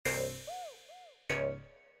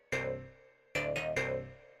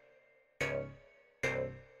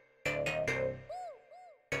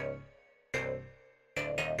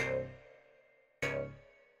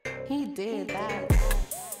He did that.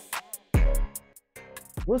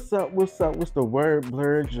 What's up? What's the word,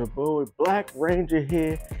 Blerd? Your boy Black Ranger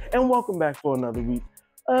here, and welcome back for another week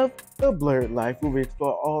of the Blerd Life, where we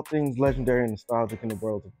explore all things legendary and nostalgic in the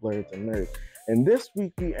world of blerds and nerds. And this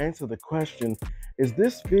week we answer the question, is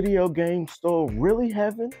this video game store really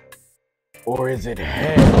heaven? Or is it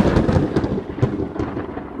hell?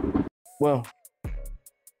 Well,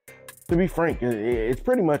 to be frank, it's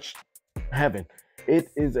pretty much heaven.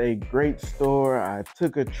 It is a great store. I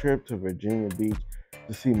took a trip to Virginia Beach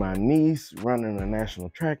to see my niece running a national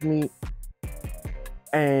track meet.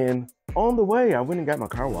 And on the way, I went and got my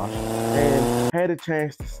car washed and had a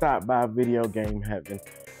chance to stop by Video Game Heaven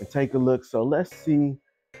and take a look. So let's see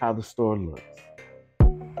how the store looks.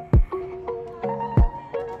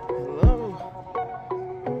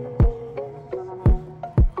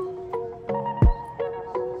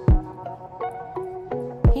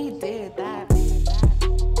 He did that.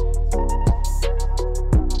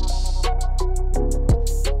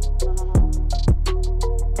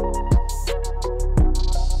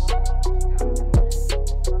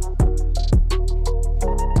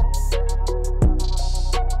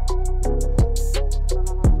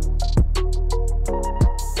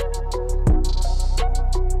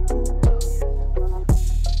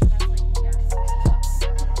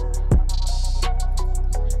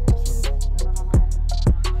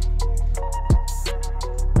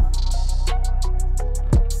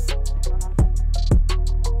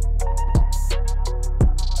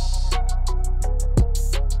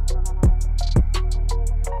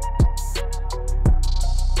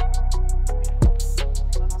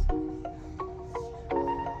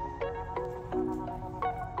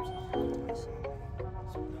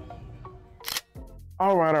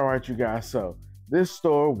 All right, you guys. So this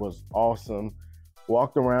store was awesome.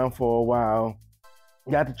 Walked around for a while.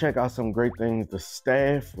 Got to check out some great things. The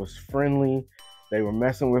staff was friendly. They were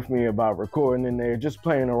messing with me about recording in there, just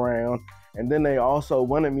playing around. And then they also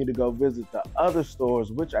wanted me to go visit the other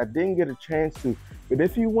stores, which I didn't get a chance to. But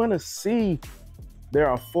if you want to see, there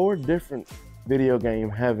are 4 different Video Game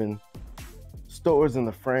Heaven stores in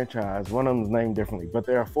the franchise. One of them is named differently, but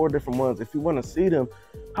there are 4 different ones. If you want to see them,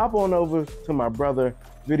 hop on over to my brother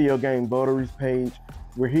Video Game Votaries page,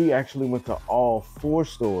 where he actually went to all 4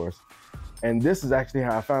 stores. And this is actually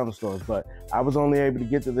how I found the stores, but I was only able to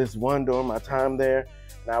get to this one during my time there,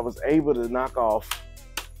 and I was able to knock off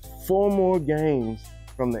 4 more games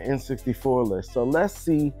from the N64 list. So let's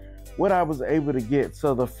see what I was able to get.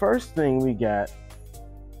 So the first thing we got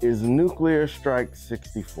is Nuclear Strike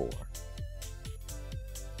 64.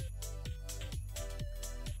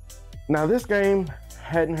 Now this game,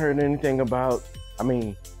 hadn't heard anything about. I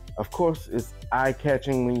mean, of course it's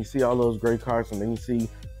eye-catching when you see all those gray cards and then you see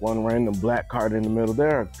one random black card in the middle.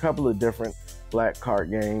 There are a couple of different black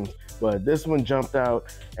card games, but this one jumped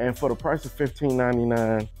out, and for the price of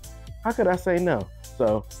 $15.99, how could I say no?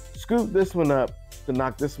 So scoop this one up to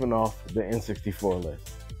knock this one off the N64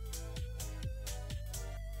 list.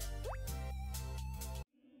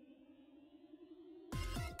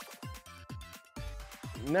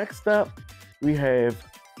 Next up, we have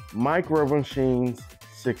Micro Machines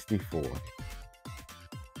 64.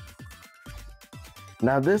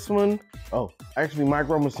 Now this one, actually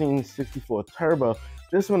Micro Machines 64 Turbo.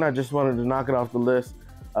 This one, I just wanted to knock it off the list.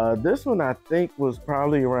 This one I think was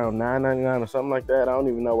probably around $9.99 or something like that. I don't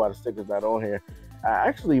even know why the sticker's not on here. I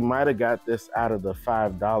actually might have got this out of the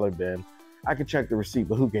 $5 bin. I could check the receipt,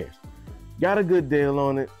 but who cares? Got a good deal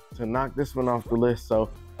on it to knock this one off the list. So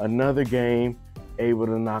another game able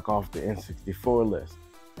to knock off the N64 list.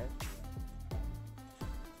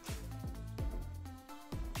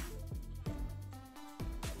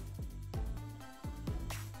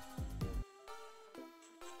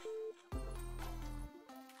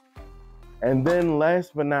 And then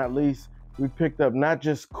last but not least, we picked up not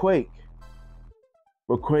just Quake,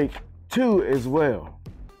 but Quake 2 as well.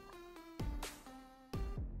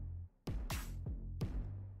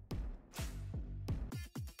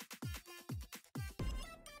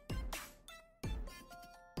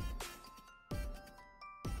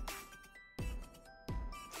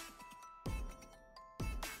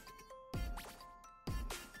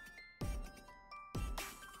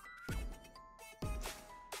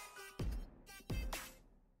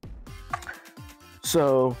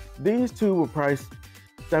 So these two were priced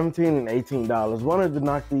 $17 and $18. Wanted to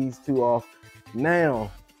knock these 2 off. Now,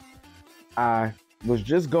 I was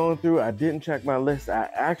just going through, I didn't check my list. I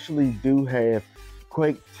actually do have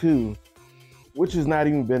Quake 2, which has not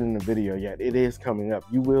even been in the video yet. It is coming up.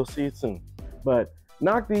 You will see it soon. But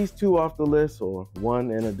knock these 2 off the list, or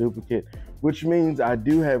 1 and a duplicate, which means I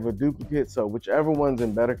do have a duplicate. So whichever one's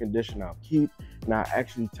in better condition, I'll keep, and I'll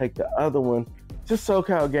actually take the other one to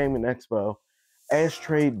SoCal Gaming Expo as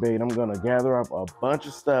trade bait. I'm gonna gather up a bunch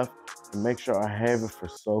of stuff and make sure I have it for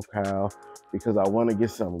SoCal because I want to get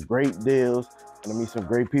some great deals and meet some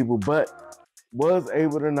great people, but was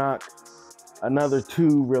able to knock another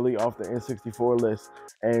 2 really off the N64 list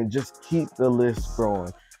and just keep the list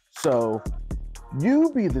growing. So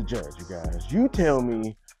you be the judge, you guys. You tell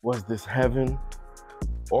me, was this heaven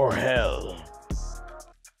or hell?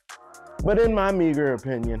 But in my meager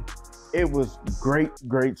opinion, it was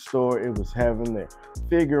great store. It was heaven. There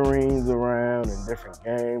figurines around and different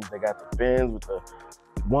games. They got the bins with the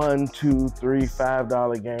 $1, $2, $3,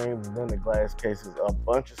 $5 games, and then the glass cases, a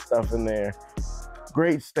bunch of stuff in there.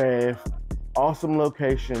 Great staff, awesome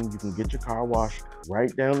location. You can get your car washed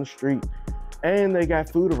right down the street, and they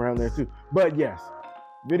got food around there too. But yes,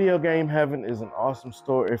 Video Game Heaven is an awesome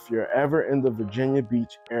store. If you're ever in the Virginia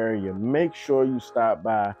Beach area, make sure you stop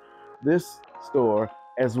by this store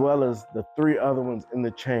as well as the 3 other ones in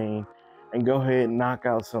the chain and go ahead and knock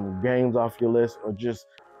out some games off your list, or just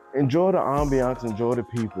enjoy the ambiance, enjoy the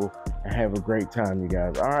people, and have a great time, you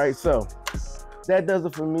guys. All right, so that does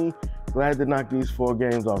it for me. Glad to knock these 4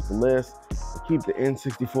 games off the list, to keep the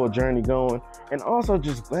N64 journey going, and also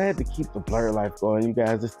just glad to keep the Blerd Life going, you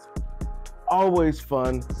guys. It's always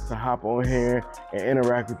fun to hop on here and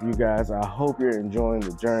interact with you guys. I hope you're enjoying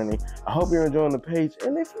the journey. I hope you're enjoying the page,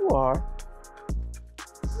 and if you are,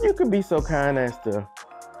 you could be so kind as to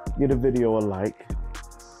give a video a like,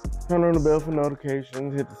 turn on the bell for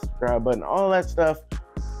notifications, hit the subscribe button, all that stuff.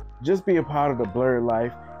 Just be a part of the Blerd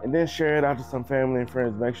Life, and then share it out to some family and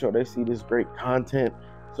friends. Make sure they see this great content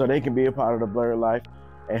so they can be a part of the Blerd Life.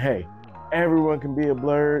 And hey, everyone can be a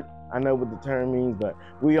Blerd. I know what the term means, but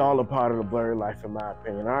we all a part of the Blerd Life, in my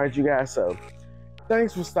opinion. All right, you guys, so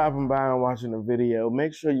thanks for stopping by and watching the video.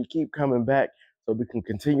 Make sure you keep coming back so we can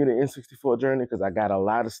continue the N64 journey, because I got a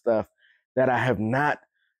lot of stuff that I have not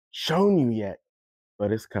shown you yet,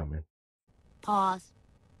 but it's coming. Pause.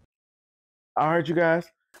 All right, you guys,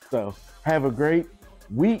 so have a great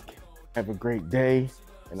week, have a great day,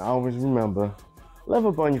 and always remember, love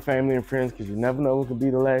up on your family and friends, because you never know what could be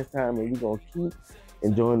the last time, and we're going to keep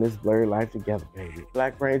enjoying this Blerd Life together, baby.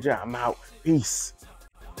 Black Ranger, I'm out. Peace.